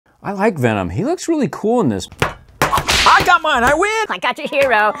I like Venom. He looks really cool in this. I got mine, I win! I got your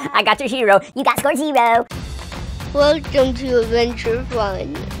hero. I got your hero. You got score 0. Welcome to Adventure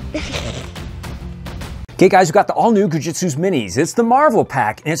Fun. Okay guys, we got the all new Goo Jit Zu's minis. It's the Marvel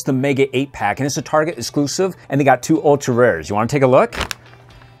pack, and it's the Mega 8 pack, and it's a Target exclusive, and they got 2 ultra rares. You wanna take a look?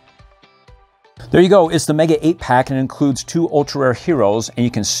 There you go, it's the Mega 8 pack, and it includes 2 ultra rare heroes, and you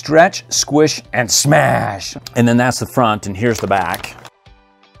can stretch, squish, and smash. And then that's the front, and here's the back.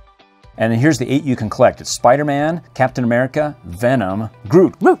 And then here's the 8 you can collect. It's SpiderMan, Captain America, Venom,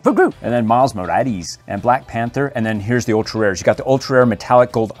 Groot, and then Miles Morales, and Black Panther, and then here's the ultra rares. You got the ultra rare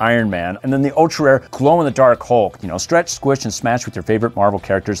metallic gold Iron Man, and then the ultra rare glow in the dark Hulk. You know, stretch, squish, and smash with your favorite Marvel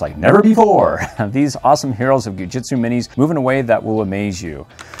characters like never before. These awesome heroes of Goo Jit Zu minis move in a way that will amaze you.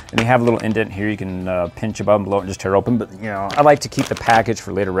 And they have a little indent here you can pinch above and below it and just tear open, but you know, I like to keep the package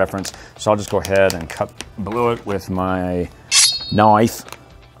for later reference, so I'll just go ahead and cut below it with my knife.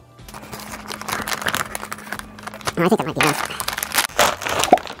 I think that might be enough.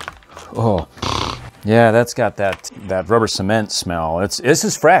 Oh, yeah, that's got that rubber cement smell. This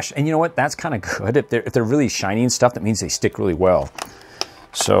is fresh, and you know what? That's kind of good. If they're really shiny and stuff, that means they stick really well.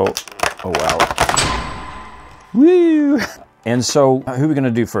 So, oh wow. Woo! And so, who are we gonna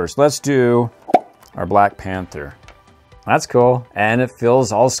do first? Let's do our Black Panther. That's cool, and it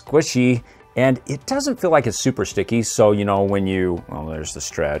feels all squishy, and it doesn't feel like it's super sticky. So you know when you, well, there's the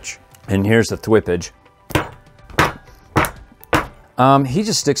stretch, and here's the thwippage. He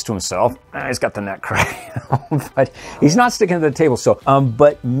just sticks to himself. He's got the neck crack, but he's not sticking to the table. So,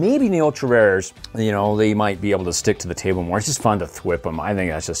 but maybe in the ultra rares, you know, they might be able to stick to the table more. It's just fun to thwip him. I think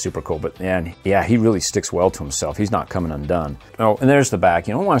that's just super cool. But man, yeah, he really sticks well to himself. He's not coming undone. Oh, and there's the back.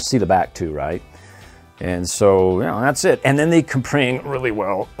 You don't want to see the back too, right? And so, you know, that's it. And then they can bring really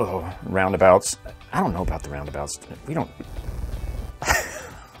well. Oh, roundabouts. I don't know about the roundabouts. We don't.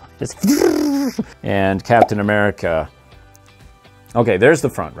 Just and Captain America. Okay, there's the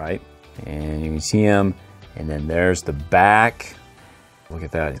front, right? And you can see him, and then there's the back. Look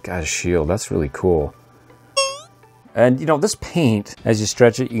at that, he's got a shield, that's really cool. And you know, this paint, as you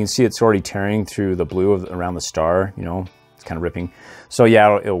stretch it, you can see it's already tearing through the blue around the star, you know, it's kind of ripping. So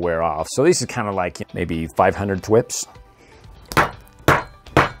yeah, it'll wear off. So this is kind of like maybe 500 thwips.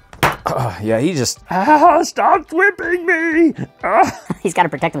 Yeah, he just, stop thwipping me! He's got to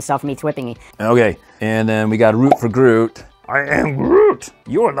protect himself from me thwipping me. Okay, and then we got a root for Groot. I am Groot.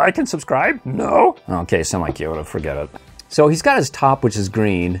 You would like and subscribe? No? Okay, sound like Yoda, forget it. So he's got his top, which is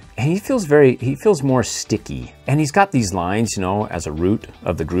green, and he feels more sticky. And he's got these lines, you know, as a root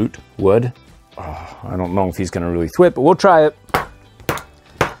of the Groot would. Oh, I don't know if he's gonna really thwip, but we'll try it.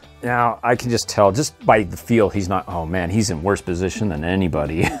 Now, I can just tell, just by the feel, he's not, oh man, he's in worse position than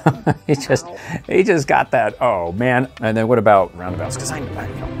anybody. he just got that, oh man. And then what about roundabouts? Because I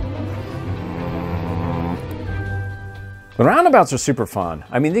you know. The roundabouts are super fun.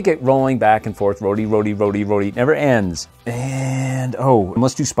 I mean, they get rolling back and forth, roadie, roadie, roadie, roadie, never ends. And, oh,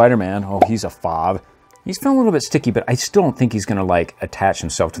 let's do SpiderMan. Oh, he's a fob. He's feeling a little bit sticky, but I still don't think he's gonna like attach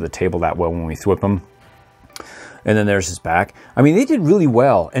himself to the table that well when we thwip him. And then there's his back. I mean, they did really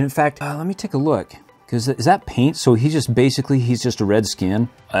well. And in fact, let me take a look. Because is that paint? So he's just a red skin.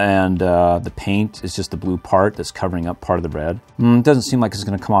 And the paint is just the blue part that's covering up part of the red. It doesn't seem like it's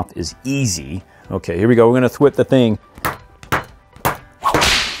gonna come off as easy. Okay, here we go. We're gonna thwip the thing.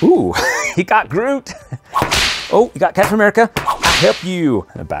 Ooh, he got Groot. Oh, you got Captain America. I'll help you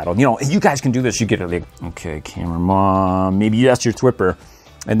in a battle. You know, you guys can do this. You get it. Okay, camera mom. Maybe that's your thwipper.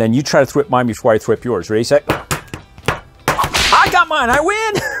 And then you try to thwip mine before I thwip yours. Ready, set? I got mine. I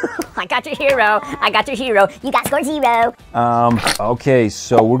win. I got your hero. I got your hero. You got score 0. Okay,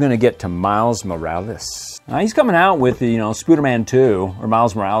 so we're gonna get to Miles Morales. He's coming out with, you know, SpiderMan 2, or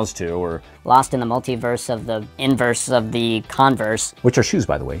Miles Morales 2, or... Lost in the multiverse of the inverse of the converse. Which are shoes,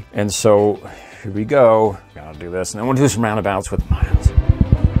 by the way. And so, here we go. Gotta do this, and then we'll do some roundabouts with Miles.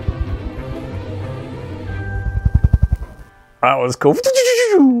 That was cool.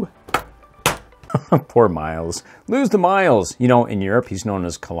 Poor Miles. Lose the Miles. You know, in Europe, he's known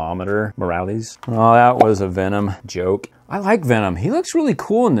as Kilometer Morales. Oh, that was a Venom joke. I like Venom. He looks really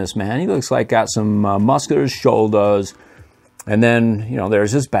cool in this, man. He looks like got some muscular shoulders. And then, you know,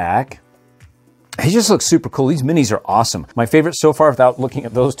 there's his back. He just looks super cool. These minis are awesome. My favorite so far, without looking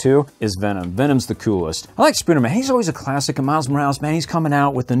at those two, is Venom. Venom's the coolest. I like SpiderMan. He's always a classic. And Miles Morales, man, he's coming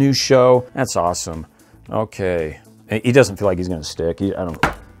out with the new show. That's awesome. Okay. He doesn't feel like he's gonna stick. I don't...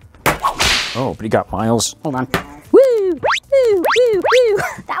 Oh, but he got Miles. Hold on. Woo! Woo! Woo! Woo!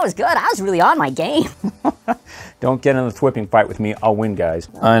 That was good. I was really on my game. Don't get in the thwipping fight with me. I'll win, guys.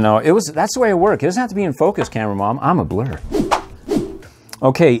 I know. That's the way it works. It doesn't have to be in focus, camera mom. I'm a blur.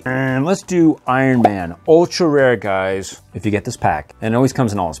 Okay, and let's do Iron Man. Ultra rare, guys, if you get this pack. And it always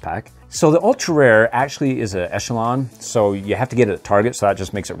comes in all this pack. So the ultra rare actually is an echelon. So you have to get it at Target, so that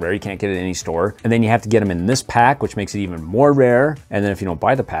just makes it rare. You can't get it at any store. And then you have to get them in this pack, which makes it even more rare. And then if you don't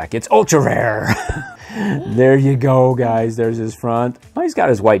buy the pack, it's ultra rare. There you go, guys. There's his front. Oh, he's got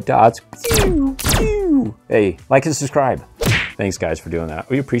his white dots. Hey, like and subscribe. Thanks, guys, for doing that.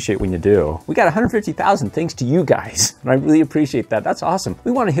 We appreciate when you do. We got 150,000 thanks to you guys. And I really appreciate that. That's awesome.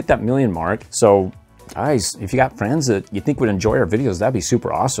 We want to hit that million mark. So, guys, if you got friends that you think would enjoy our videos, that'd be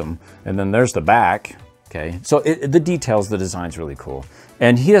super awesome. And then there's the back. Okay, so the details, the design's really cool.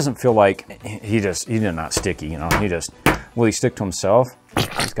 And he doesn't feel like he's not sticky, you know. Will he stick to himself?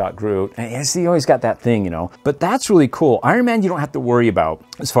 He's got Groot. And see, he always got that thing, you know. But that's really cool. Iron Man, you don't have to worry about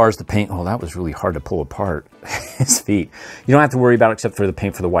as far as the paint. Oh, that was really hard to pull apart. His feet. You don't have to worry about it except for the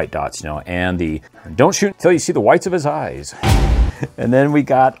paint for the white dots, you know. And the don't shoot until you see the whites of his eyes. And then we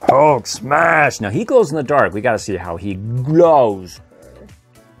got Hulk smash. Now he glows in the dark. We got to see how he glows.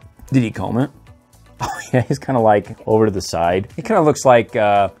 Did he comb it? Oh yeah, he's kind of like over to the side. He kind of looks like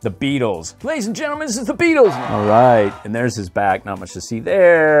the Beatles. Ladies and gentlemen, this is the Beatles. All right, and there's his back. Not much to see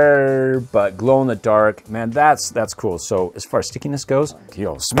there, but glow in the dark. Man, that's cool. So as far as stickiness goes,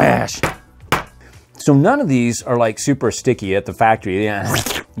 yo, smash. So none of these are like super sticky at the factory. Yeah,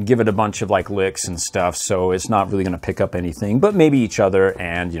 give it a bunch of like licks and stuff, so it's not really gonna pick up anything, but maybe each other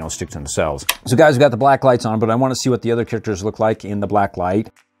and, you know, stick to themselves. So guys, we got the black lights on, but I wanna see what the other characters look like in the black light.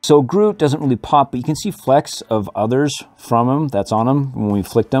 So Groot doesn't really pop, but you can see flecks of others from him that's on him when we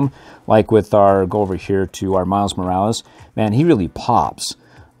flicked him. Like with our, go over here to our Miles Morales. Man, he really pops.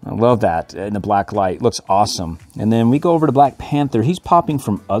 I love that in the black light. Looks awesome. And then we go over to Black Panther. He's popping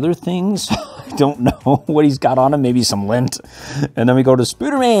from other things. I don't know what he's got on him. Maybe some lint. And then we go to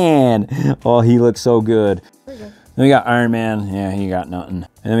SpiderMan. Oh, he looks so good. Then we got Iron Man. Yeah, he got nothing.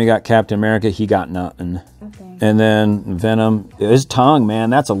 And then we got Captain America. He got nothing. Okay. And then Venom. His tongue, man,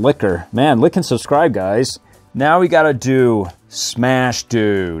 that's a licker. Man, lick and subscribe, guys. Now we got to do Smash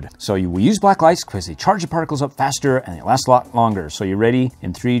Dude. So we use black lights because they charge the particles up faster and they last a lot longer. So you ready?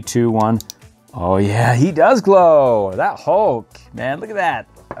 In 3, 2, 1. Oh, yeah, he does glow. That Hulk, man, look at that.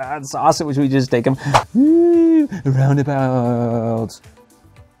 That's awesome. We just take him roundabouts.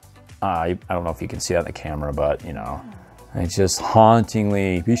 I don't know if you can see that in the camera, but, you know, it's just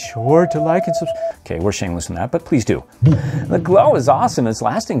hauntingly. Be sure to like and subscribe. Okay, we're shameless in that, but please do. The glow is awesome. It's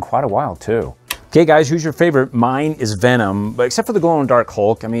lasting quite a while, too. Okay, guys, who's your favorite? Mine is Venom, but except for the glow-in-the-dark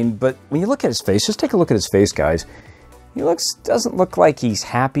Hulk. I mean, but when you look at his face, just take a look at his face, guys. He doesn't look like he's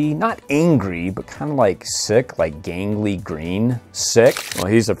happy, not angry, but kind of like sick, like gangly green, sick. Well,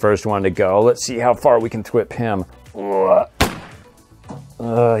 he's the first one to go. Let's see how far we can thwip him.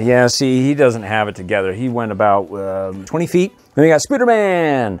 Yeah, see, he doesn't have it together. He went about 20 feet. Then we got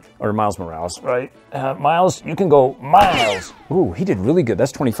SpiderMan, or Miles Morales, right? Miles, you can go Miles. Ooh, he did really good.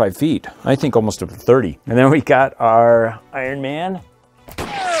 That's 25 feet. I think almost up to 30. And then we got our Iron Man.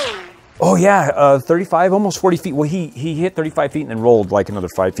 Oh yeah, 35, almost 40 feet. Well, he hit 35 feet and then rolled like another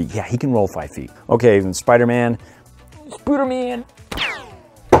 5 feet. Yeah, he can roll 5 feet. Okay, then SpiderMan. SpiderMan.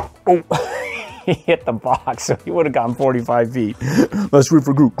 Oh. He hit the box, so he would have gone 45 feet. Let's root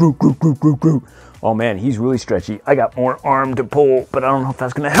for Groot, Groot. Oh man, he's really stretchy. I got more arm to pull, but I don't know if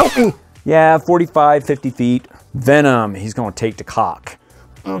that's gonna help me. Yeah, 45, 50 feet. Venom, he's gonna take the cock.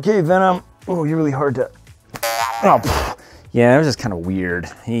 Okay, Venom. Oh, you're really hard to... Oh, yeah, it was just kind of weird.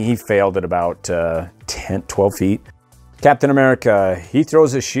 He failed at about 10, 12 feet. Captain America, he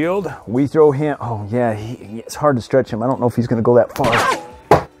throws his shield. We throw him... Oh yeah, it's hard to stretch him. I don't know if he's gonna go that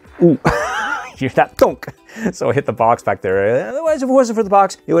far. Ooh. You're that thunk. So I hit the box back there. Otherwise, if it wasn't for the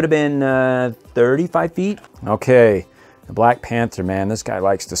box, it would have been 35 feet. Okay, the Black Panther, man. This guy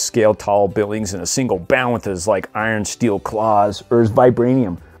likes to scale tall buildings in a single bound with his like iron steel claws or his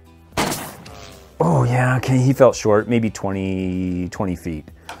vibranium. Oh yeah, okay, he felt short, maybe 20 feet.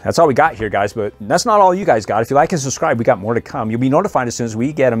 That's all we got here, guys, but that's not all you guys got. If you like and subscribe, we got more to come. You'll be notified as soon as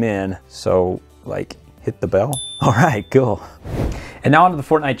we get them in. So like, hit the bell. All right, cool. And now onto the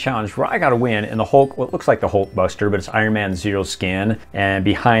Fortnite challenge where I got to win in the Hulk, what looks like the Hulk Buster, but it's Iron Man Zero skin. And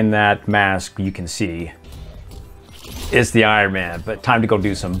behind that mask, you can see it's the Iron Man, but time to go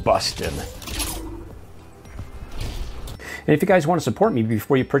do some busting. And if you guys want to support me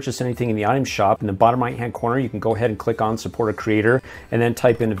before you purchase anything in the item shop, in the bottom right hand corner, you can go ahead and click on support a creator and then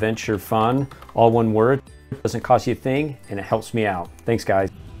type in AdventureFun, all one word. It doesn't cost you a thing and it helps me out. Thanks,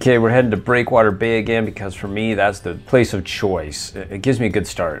 guys. Okay, we're heading to Breakwater Bay again because for me, that's the place of choice. It gives me a good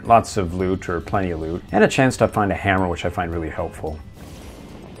start. Lots of loot, or plenty of loot, and a chance to find a hammer, which I find really helpful.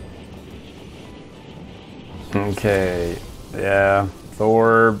 Okay, yeah,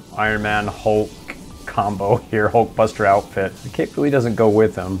 Thor, Iron Man, Hulk combo here, Hulk Buster outfit. The cape really doesn't go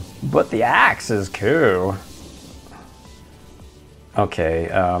with him, but the axe is cool. Okay,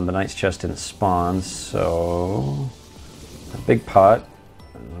 the knight's chest didn't spawn, so a big pot.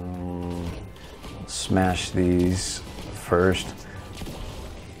 Smash these first.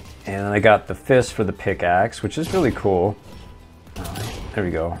 And I got the fist for the pickaxe, which is really cool. There we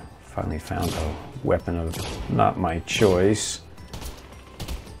go. Finally found a weapon of not my choice.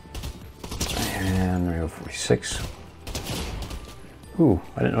 And there we go, 46. Ooh,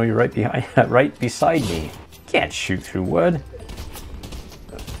 I didn't know you're right behind, right beside me. You can't shoot through wood.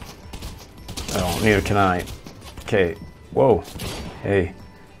 Oh, neither can I. Okay, whoa. Hey,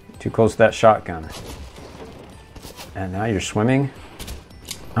 too close to that shotgun. And now you're swimming.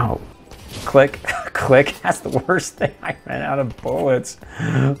 Oh, click, click. That's the worst thing. I ran out of bullets.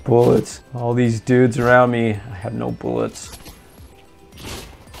 Bullets. All these dudes around me. I have no bullets.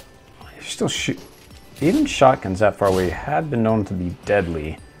 You're still shoot. Even shotguns that far away have been known to be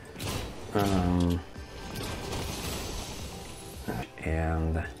deadly.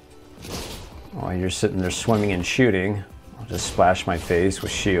 And while you're sitting there swimming and shooting, I'll just splash my face with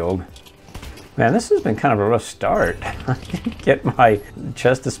shield. Man, this has been kind of a rough start. I didn't get my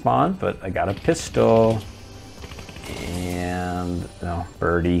chest to spawn, but I got a pistol. And, no,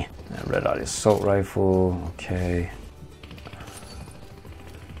 birdie. A red dot assault rifle, okay.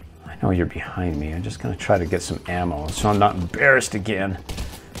 I know you're behind me. I'm just gonna try to get some ammo so I'm not embarrassed again.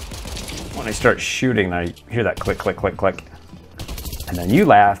 When I start shooting, I hear that click, click, click, click. And then you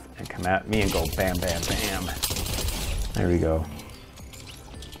laugh and come at me and go bam, bam, bam. There we go.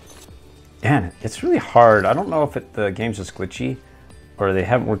 Man, it's really hard. I don't know if the game's just glitchy or they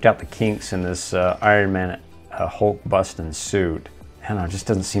haven't worked out the kinks in this Iron Man Hulk busting suit. I don't know, it just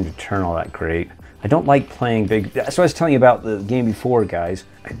doesn't seem to turn all that great. I don't like playing big... That's what I was telling you about the game before, guys.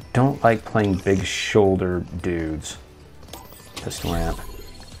 I don't like playing big shoulder dudes. Pistol ramp.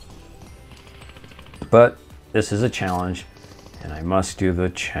 But this is a challenge, and I must do the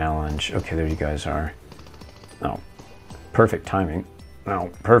challenge. Okay, there you guys are. Oh, perfect timing.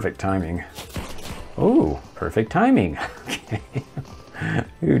 Oh, perfect timing. Oh, perfect timing. Okay.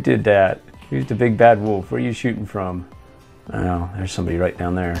 Who did that? Who's the big bad wolf? Where are you shooting from? Oh, there's somebody right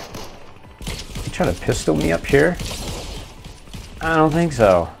down there. You try to pistol me up here? I don't think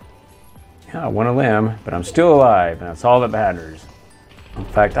so. Yeah, I won a limb, but I'm still alive, and that's all that matters. In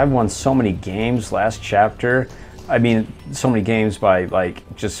fact, I've won so many games last chapter. I mean, so many games by, like,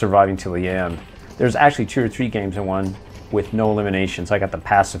 just surviving till the end. There's actually 2 or 3 games I won with no eliminations. I got the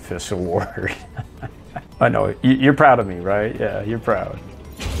Pacifist Award. I know, you're proud of me, right? Yeah, you're proud.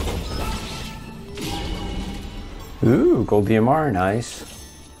 Ooh, gold DMR, nice.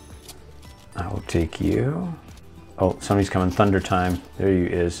 I will take you. Oh, somebody's coming, thunder time. There he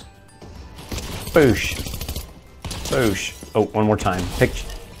is. Boosh. Boosh. Oh, one more time. Picture.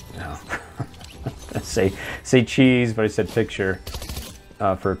 No. say cheese, but I said picture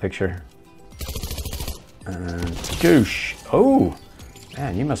for a picture. Goosh. Oh,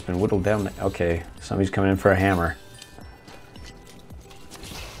 man, you must have been whittled down. Okay, somebody's coming in for a hammer.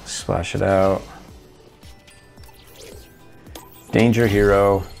 Splash it out. Danger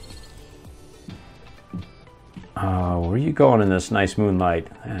hero. Where are you going in this nice moonlight?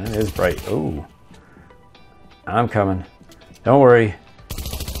 Man, it is bright. Oh, I'm coming. Don't worry.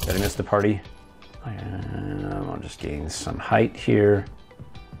 Did I miss the party? I'm just getting some height here.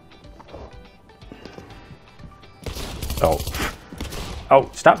 Oh. Oh,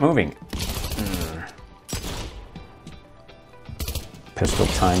 stop moving. Pistol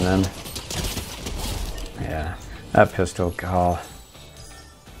time then. Yeah, that pistol, God.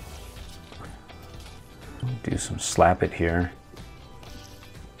 Do some slap it here.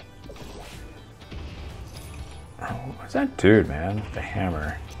 Oh, what's that dude, man? With the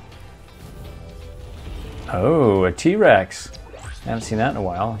hammer. Oh, a T-Rex. Haven't seen that in a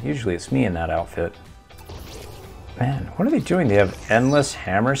while. Usually it's me in that outfit. Man, what are they doing? They have endless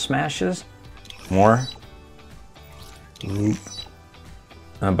hammer smashes? More? Oop.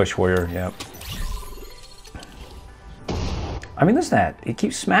 Bush Warrior, yep. I mean, listen to that. It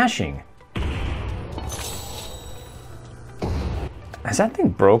keeps smashing. Is that thing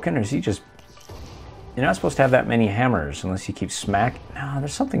broken, or is he just... You're not supposed to have that many hammers unless you keep smacking. No,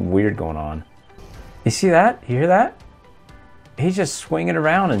 there's something weird going on. You see that? You hear that? He's just swinging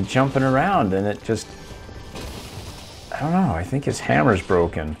around and jumping around, and it just... I don't know. I think his hammer's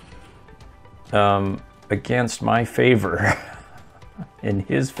broken. Against my favor. In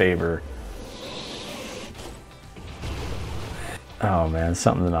his favor. Oh man,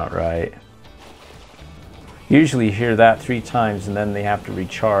 something's not right. Usually you hear that 3 times and then they have to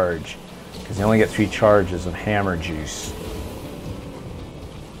recharge, because they only get 3 charges of hammer juice.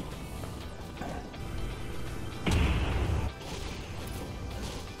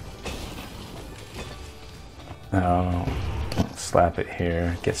 Oh, slap it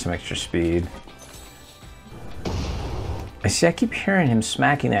here, get some extra speed. I keep hearing him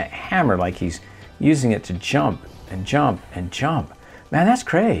smacking that hammer like he's using it to jump and jump and jump. Man, that's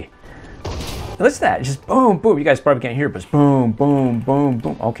cray. What's that? Just boom, boom. You guys probably can't hear it, but it's boom, boom, boom,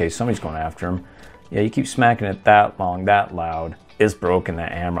 boom. Okay, somebody's going after him. Yeah, you keep smacking it that long, that loud. It's broken,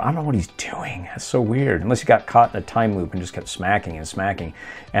 that hammer. I don't know what he's doing. That's so weird. Unless he got caught in a time loop and just kept smacking and smacking.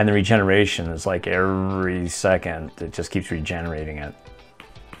 And the regeneration is like every second. It just keeps regenerating it.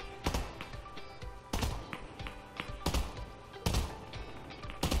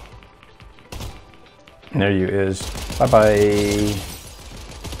 And there you is. Bye-bye.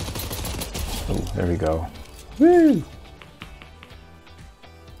 Oh, there we go. Woo!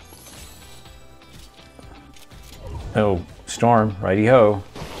 Oh, storm, righty-ho.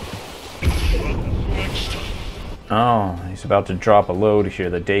 Oh, he's about to drop a load here,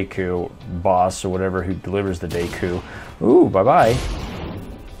 the Deku boss or whatever who delivers the Deku. Ooh, bye-bye.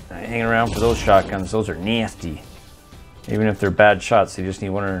 Hanging around for those shotguns, those are nasty. Even if they're bad shots, they just need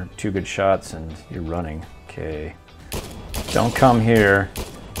 1 or 2 good shots and you're running. Okay. Don't come here.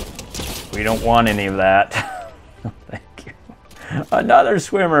 We don't want any of that. Thank you. Another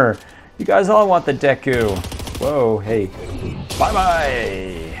swimmer. You guys all want the Deku. Whoa, hey.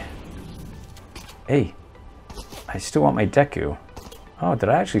 Bye-bye. Hey. I still want my Deku. Oh, did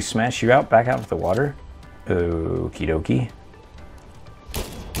I actually smash you out back out of the water? Okie dokie.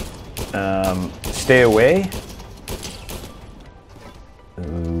 Stay away.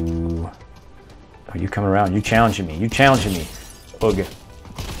 Ooh. Oh, you coming around. You challenging me. You challenging me. Ugh.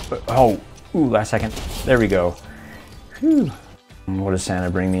 Oh, ooh, last second. There we go. Whew. What does Santa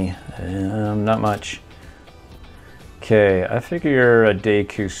bring me? Not much. Okay, I figure a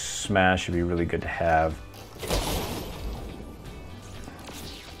Deku Smash would be really good to have.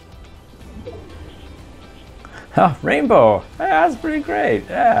 Oh, rainbow. Yeah, that's pretty great.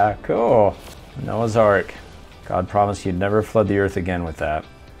 Yeah, cool. Noah's Ark. God promised you'd never flood the earth again with that.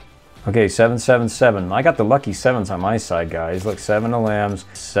 Okay, 777. I got the lucky 7s on my side, guys. Look, 7 lambs,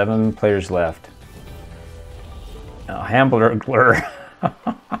 7 players left. Hamburglar.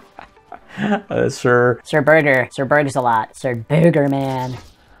 Sir Burger. Sir Burger's a lot. Sir Burger Man.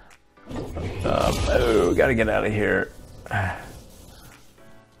 Oh, gotta get out of here. That's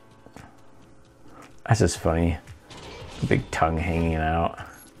just funny. Big tongue hanging out.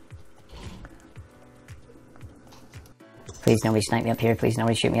 Please nobody snipe me up here. Please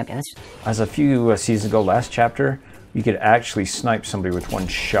nobody shoot me up here. As a few seasons ago, last chapter, you could actually snipe somebody with 1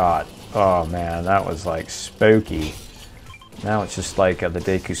 shot. Oh man, that was like spooky. Now it's just like the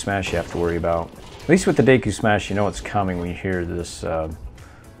Deku Smash you have to worry about. At least with the Deku Smash, you know what's coming when you hear this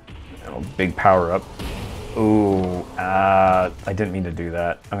big power up. Ooh, I didn't mean to do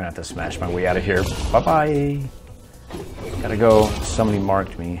that. I'm gonna have to smash my way out of here. Bye-bye. Gotta go. Somebody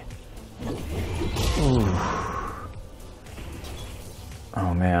marked me. Ooh.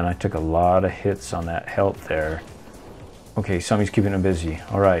 Oh man, I took a lot of hits on that health there. Okay, somebody's keeping him busy.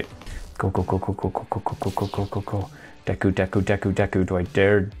 All right. Go, go, go, go, go, go, go, go, go, go, go, go, go. Deku, Deku, Deku, Deku. Do I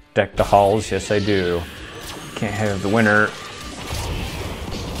dare deck the halls? Yes, I do. Can't have the winner.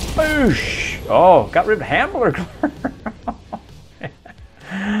 Boosh! Oh, got rid of hamburger.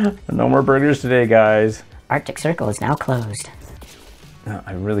 No more burgers today, guys. Arctic Circle is now closed.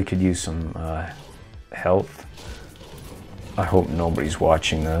 I really could use some health. I hope nobody's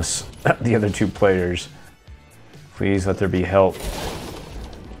watching this. The other 2 players. Please let there be help.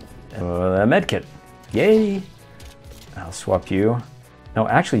 A medkit. Yay! I'll swap you. No,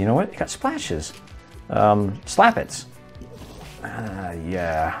 actually, you know what? It got splashes. Slap-its.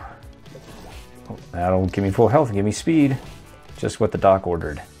 Yeah. Oh, that'll give me full health and give me speed. Just what the doc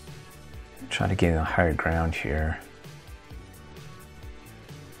ordered. Trying to gain a higher ground here.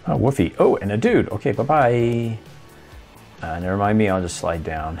 Oh, woofy. Oh, and a dude. Okay, bye-bye. Never mind me, I'll just slide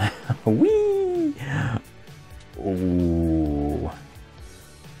down. Whee! Ooh.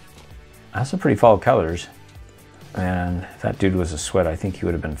 That's some pretty fall colors. And if that dude was a sweat, I think he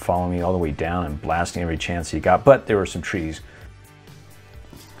would have been following me all the way down and blasting every chance he got. But there were some trees.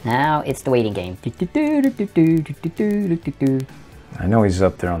 Now it's the waiting game. I know he's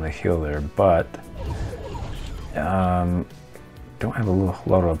up there on the hill there, but don't have a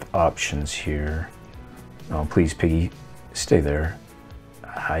lot of options here. Oh, please, Piggy, stay there.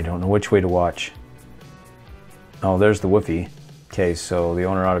 I don't know which way to watch. Oh, there's the woofy. Okay, so the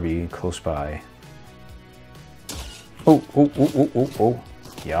owner ought to be close by. Oh, oh, oh, oh, oh, oh.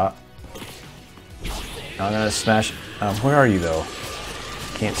 Yeah. I'm gonna smash. Where are you though?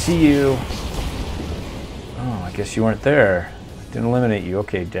 Can't see you. Oh, I guess you weren't there. Didn't eliminate you.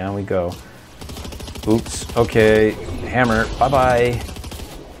 Okay, down we go. Oops. Okay. Hammer. Bye-bye.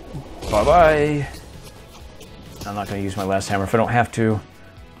 Bye-bye. I'm not gonna use my last hammer if I don't have to.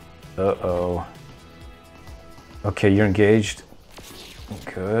 Uh-oh. Okay, you're engaged.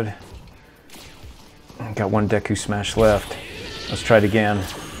 Good. Got one Deku Smash left. Let's try it again.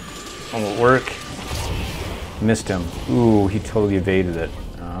 Won't work. Missed him. Ooh, he totally evaded it.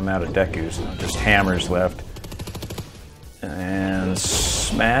 I'm out of Dekus. Just hammers left. And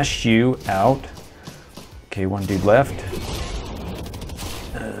smash you out. Okay, one dude left.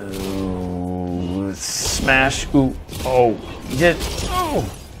 Smash. Ooh. Oh, he did.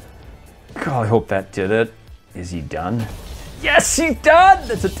 Oh. God, I hope that did it. Is he done? Yes, he's done!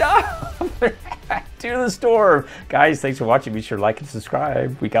 That's a done! To the store. Guys, thanks for watching. Be sure to like and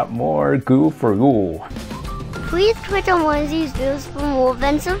subscribe. We got more Goo for Goo. Please click on one of these videos for more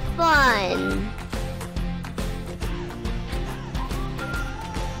adventure fun.